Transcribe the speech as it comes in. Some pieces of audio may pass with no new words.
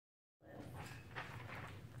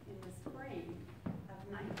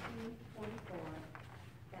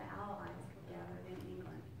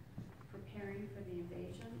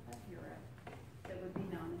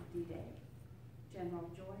General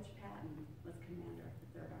Patten was commander of the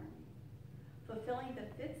Third Army. Fulfilling the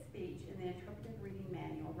fifth speech in the interpretive reading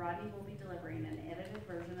manual, Rodney will be delivering an edited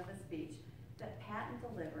version of a speech that Patten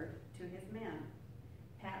delivered to his men.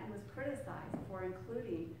 Patten was criticized for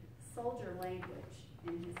including soldier language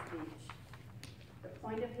in his speech. The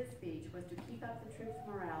point of his speech was to keep up the troops'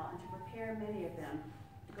 morale and to prepare many of them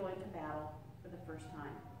to go into battle for the first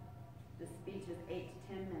time. The speech is 8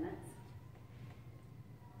 to 10 minutes.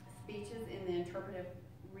 Speeches in the interpretive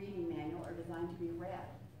reading manual are designed to be read,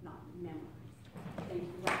 not memorized. Thank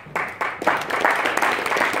you.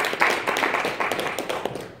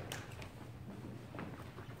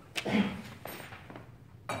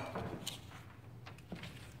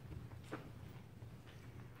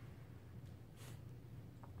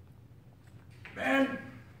 Man,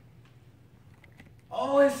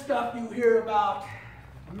 all this stuff you hear about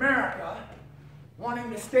America wanting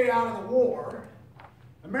to stay out of the war,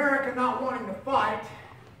 America not wanting to fight,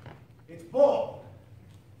 it's bull.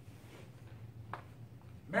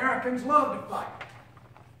 Americans love to fight.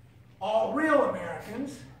 All real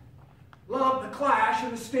Americans love the clash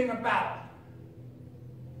and the sting of battle.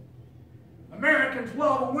 Americans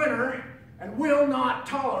love a winner and will not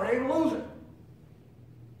tolerate a loser.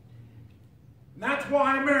 And that's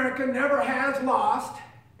why America never has lost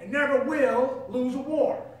and never will lose a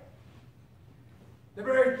war. The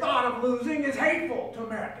very thought of losing is hateful to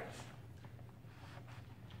Americans.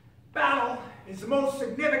 Battle is the most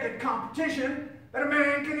significant competition that a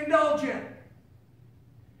man can indulge in.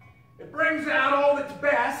 It brings out all that's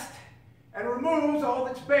best and removes all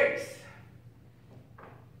that's base.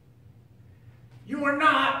 You are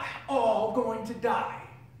not all going to die.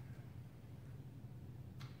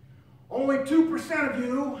 Only 2% of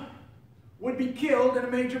you would be killed in a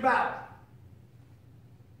major battle.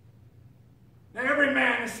 Now, every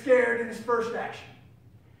man is scared in his first action.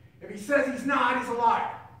 If he says he's not, he's a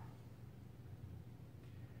liar.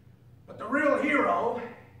 But the real hero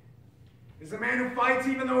is the man who fights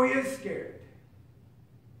even though he is scared.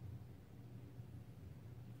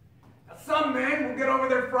 Now, some men will get over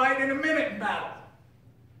their fright in a minute in battle.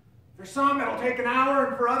 For some, it'll take an hour,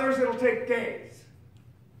 and for others, it'll take days.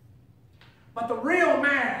 But the real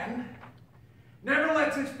man never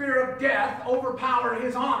lets his fear of death overpower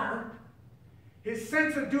his honor, his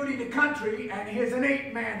sense of duty to country, and his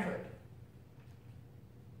innate manhood.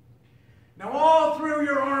 Now, all through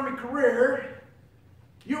your Army career,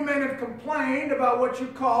 you men have complained about what you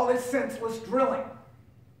call this senseless drilling.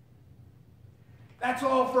 That's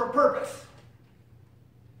all for a purpose.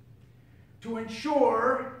 To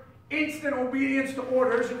ensure instant obedience to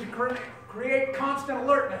orders and to create constant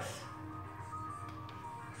alertness.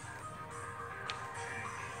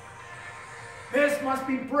 This must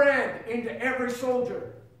be bred into every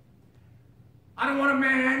soldier. I don't want a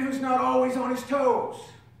man who's not always on his toes.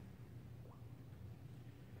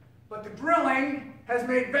 But the drilling has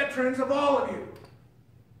made veterans of all of you.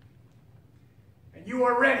 And you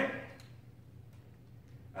are ready.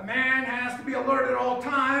 A man has to be alert at all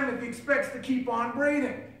time if he expects to keep on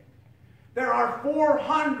breathing. There are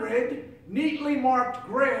 400 neatly marked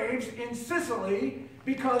graves in Sicily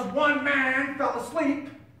because one man fell asleep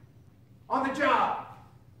on the job.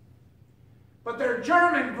 But they're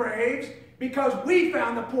German graves because we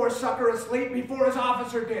found the poor sucker asleep before his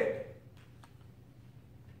officer did.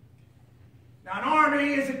 Now, an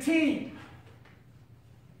army is a team.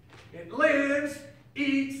 It lives,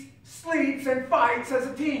 eats, sleeps, and fights as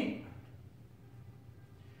a team.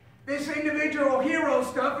 This individual hero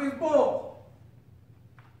stuff is bull.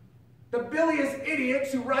 The bilious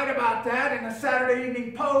idiots who write about that in the Saturday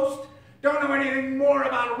Evening Post don't know anything more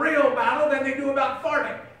about real battle than they do about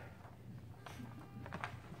farting.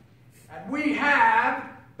 And we have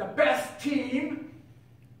the best team,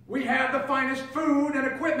 we have the finest food and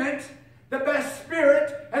equipment, the best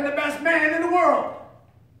spirit, and the best man in the world.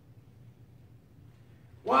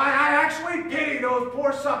 Why, I actually pity those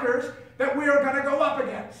poor suckers that we are going to go up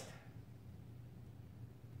against.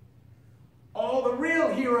 All the real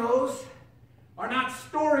heroes are not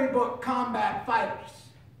storybook combat fighters.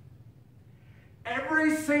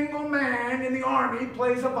 Every single man in the Army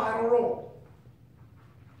plays a vital role.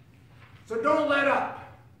 So don't let up.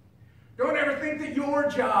 Don't ever think that your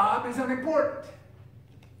job is unimportant.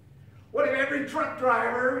 What if every truck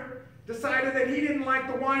driver decided that he didn't like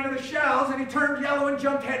the whine of the shells and he turned yellow and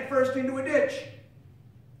jumped headfirst into a ditch?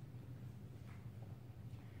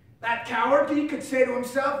 That coward, he could say to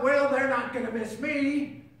himself, well, they're not going to miss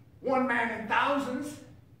me. One man in thousands.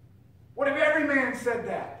 What if every man said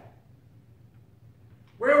that?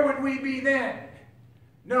 Where would we be then?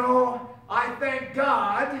 No, I thank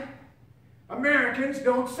God Americans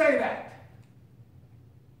don't say that.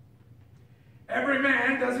 Every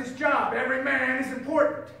man does his job. Every man is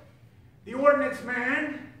important. The ordnance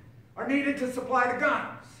men are needed to supply the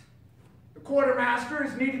guns. The quartermaster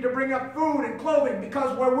is needed to bring up food and clothing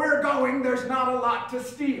because where we're going, there's not a lot to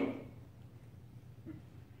steal.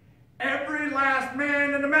 Every last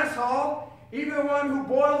man in the mess hall, even the one who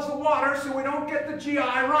boils the water so we don't get the GI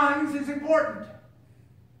runs, is important.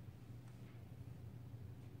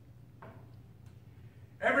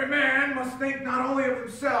 Every man must think not only of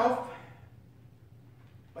himself,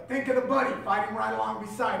 but think of the buddy fighting right along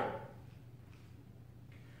beside him.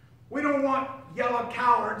 We don't want yellow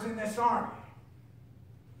cowards in this army.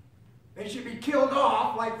 They should be killed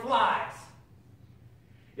off like flies.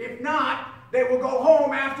 If not, they will go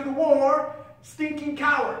home after the war stinking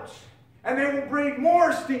cowards, and they will breed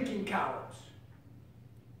more stinking cowards.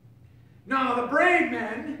 Now, the brave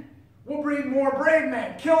men will breed more brave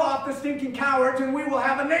men. Kill off the stinking cowards, and we will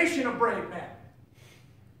have a nation of brave men.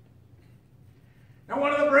 Now,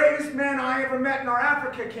 one of the bravest men I ever met in our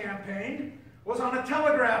Africa campaign was on a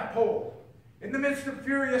telegraph pole in the midst of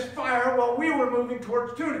furious fire while we were moving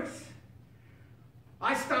towards Tunis.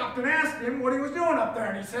 I stopped and asked him what he was doing up there,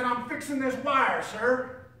 and he said, "I'm fixing this wire,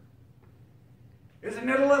 sir." "Isn't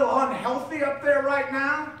it a little unhealthy up there right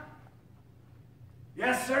now?"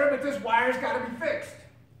 "Yes, sir, but this wire's got to be fixed."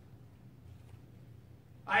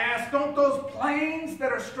 I asked, "Don't those planes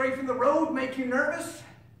that are strafing the road make you nervous?"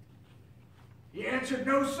 He answered,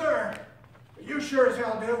 "No, sir, but you sure as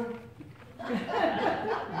hell do."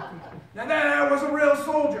 Now that was a real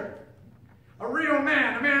soldier, a real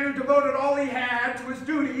man, a man who devoted all he had to his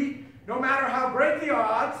duty, no matter how great the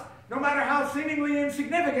odds, no matter how seemingly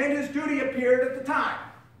insignificant his duty appeared at the time.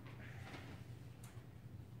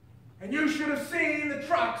 And you should have seen the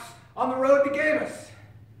trucks on the road to Gabus.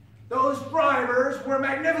 Those drivers were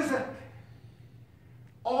magnificent.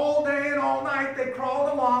 All day and all night they crawled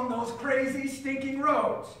along those crazy, stinking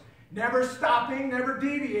roads, never stopping, never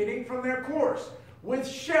deviating from their course, with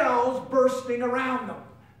shells bursting around them.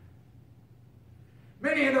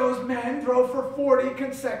 Many of those men drove for 40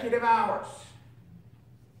 consecutive hours.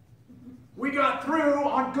 We got through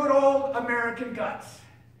on good old American guts.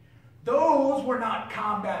 Those were not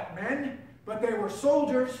combat men, but they were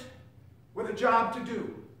soldiers with a job to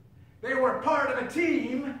do. They were part of a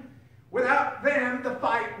team. Without them, the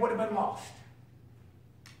fight would have been lost.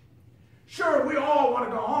 Sure, we all want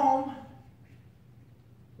to go home.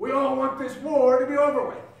 We all want this war to be over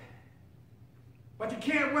with. But you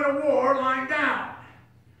can't win a war lying down.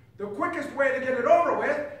 The quickest way to get it over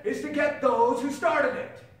with is to get those who started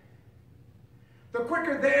it. The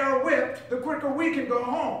quicker they are whipped, the quicker we can go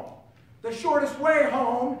home. The shortest way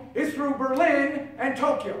home is through Berlin and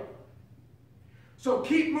Tokyo. So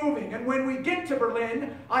keep moving, and when we get to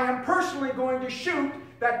Berlin, I am personally going to shoot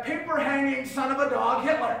that paper-hanging son of a dog,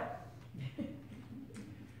 Hitler.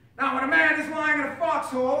 Now, when a man is lying in a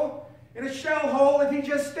foxhole, in a shell hole, if he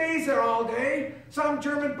just stays there all day, some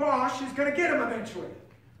German Bosch is going to get him eventually.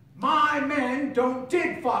 My men don't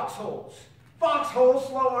dig foxholes. Foxholes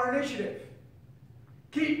slow our initiative.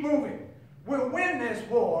 Keep moving. We'll win this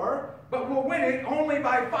war, but we'll win it only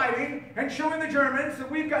by fighting and showing the Germans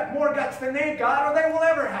that we've got more guts than they've got or they will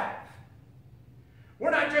ever have.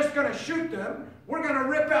 We're not just going to shoot them. We're going to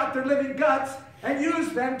rip out their living guts and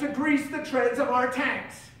use them to grease the treads of our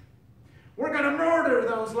tanks. We're going to murder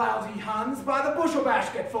those lousy Huns by the bushel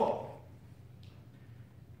basketful.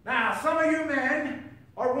 Now, some of you men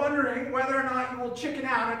are wondering whether or not you will chicken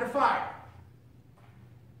out under fire.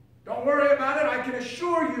 Don't worry about it. I can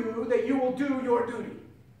assure you that you will do your duty.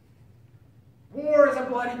 War is a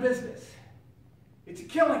bloody business. It's a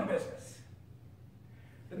killing business.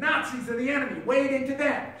 The Nazis are the enemy. Wade into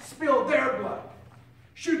them. Spill their blood.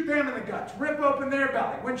 Shoot them in the guts. Rip open their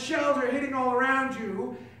belly. When shells are hitting all around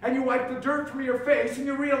you, and you wipe the dirt from your face, and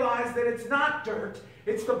you realize that it's not dirt,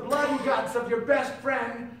 it's the bloody guts of your best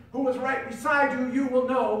friend who was right beside you, you will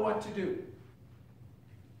know what to do.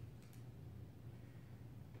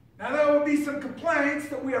 Now, there will be some complaints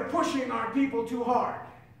that we are pushing our people too hard.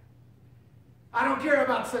 I don't care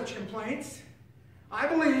about such complaints. I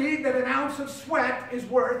believe that an ounce of sweat is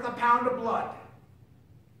worth a pound of blood.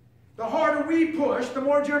 The harder we push, the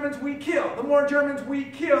more Germans we kill. The more Germans we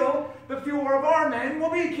kill, the fewer of our men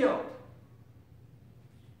will be killed.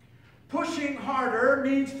 Pushing harder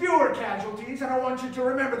means fewer casualties, and I want you to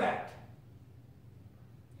remember that.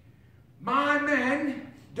 My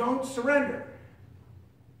men don't surrender.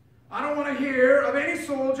 I don't want to hear of any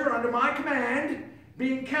soldier under my command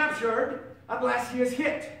being captured unless he is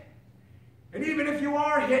hit. And even if you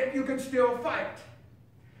are hit, you can still fight.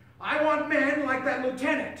 I want men like that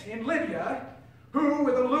lieutenant in Libya who,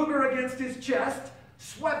 with a Luger against his chest,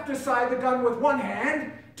 swept aside the gun with one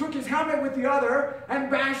hand, took his helmet with the other, and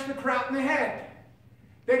bashed the Kraut in the head.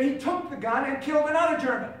 Then he took the gun and killed another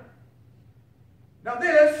German. Now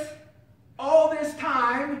all this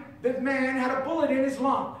time, the man had a bullet in his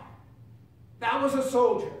lung. That was a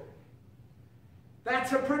soldier.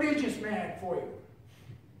 That's a prodigious man for you.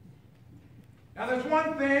 Now there's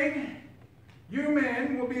one thing you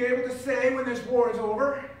men will be able to say when this war is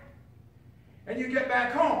over and you get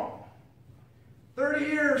back home. 30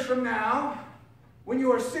 years from now, when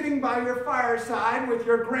you are sitting by your fireside with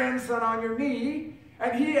your grandson on your knee,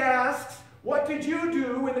 and he asks, "What did you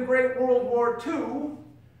do in the Great World War II?"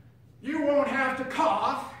 you won't have to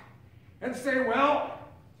cough and say, "Well,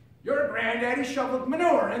 your granddaddy shoveled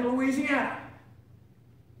manure in Louisiana."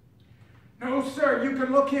 No, sir, you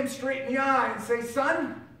can look him straight in the eye and say,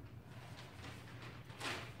 "Son,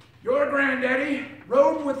 your granddaddy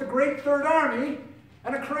rode with the Great Third Army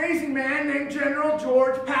and a crazy man named General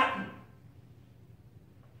George Patten."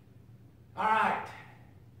 All right.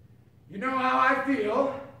 You know how I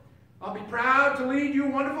feel. I'll be proud to lead you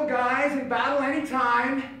wonderful guys in battle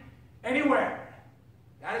anytime, anywhere.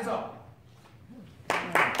 That is all.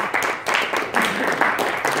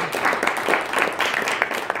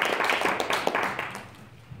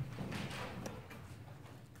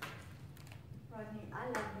 Rodney, I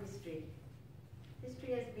love history.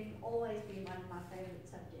 History has always been one of my favorite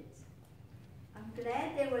subjects. I'm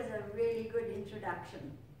glad there was a really good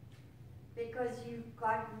introduction, because you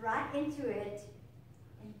got right into it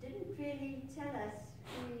and didn't really tell us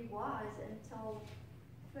who he was until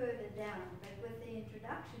further down. But with the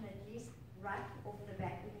introduction, at least right off the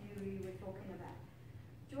bat, we knew who you were talking about.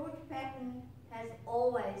 George Patten has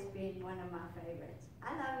always been one of my favorites.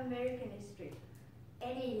 I love American history,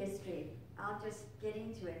 any history. I'll just get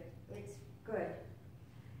into it. It's good.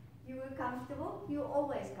 You were comfortable. You're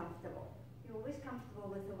always comfortable. You're always comfortable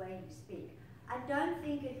with the way you speak. I don't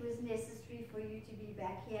think it was necessary for you to be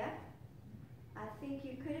back here. I think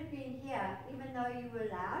you could have been here, even though you were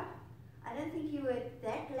loud. I don't think you were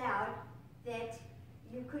that loud that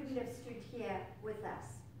you couldn't have stood here with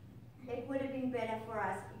us. It would have been better for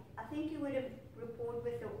us. I think you would have rapport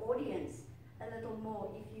with the audience a little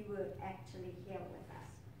more if you were actually here with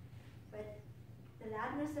us. But the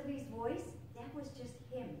loudness of his voice, that was just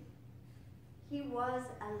him. He was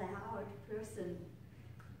a loud person.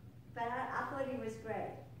 But I thought he was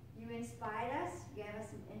great. You inspired us, you gave us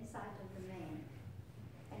some insight of the man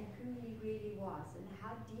and who he really was and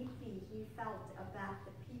how deeply he felt about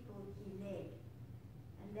the people he led.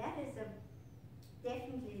 And that is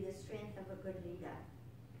definitely the strength of a good leader.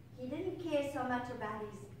 He didn't care so much about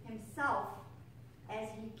himself as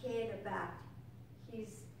he cared about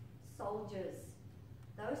his soldiers.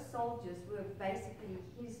 Those soldiers were basically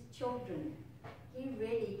his children. He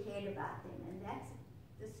really cared about them, and that's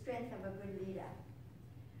the strength of a good leader.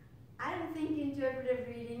 I don't think interpretive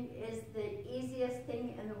reading is the easiest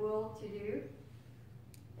thing in the world to do.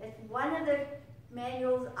 It's one of the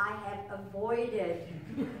manuals I have avoided,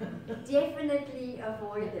 definitely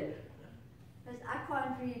avoided. Because I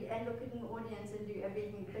can't read and look at an audience and do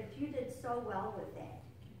everything, but you did so well with that.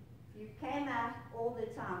 You came out all the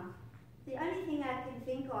time. The only thing I can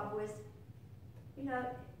think of was,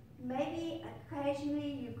 maybe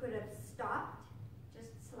occasionally you could have stopped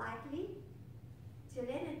just slightly to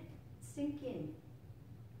let it sink in,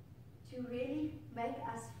 to really make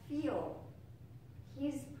us feel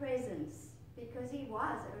his presence, because he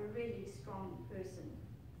was a really strong person.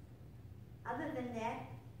 Other than that,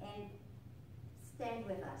 and stand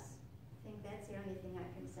with us. I think that's the only thing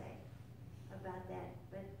I can say about that.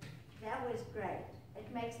 But that was great.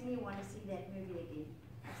 It makes me want to see that movie again.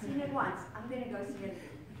 I've seen it once. I'm going to go see it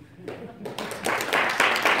again.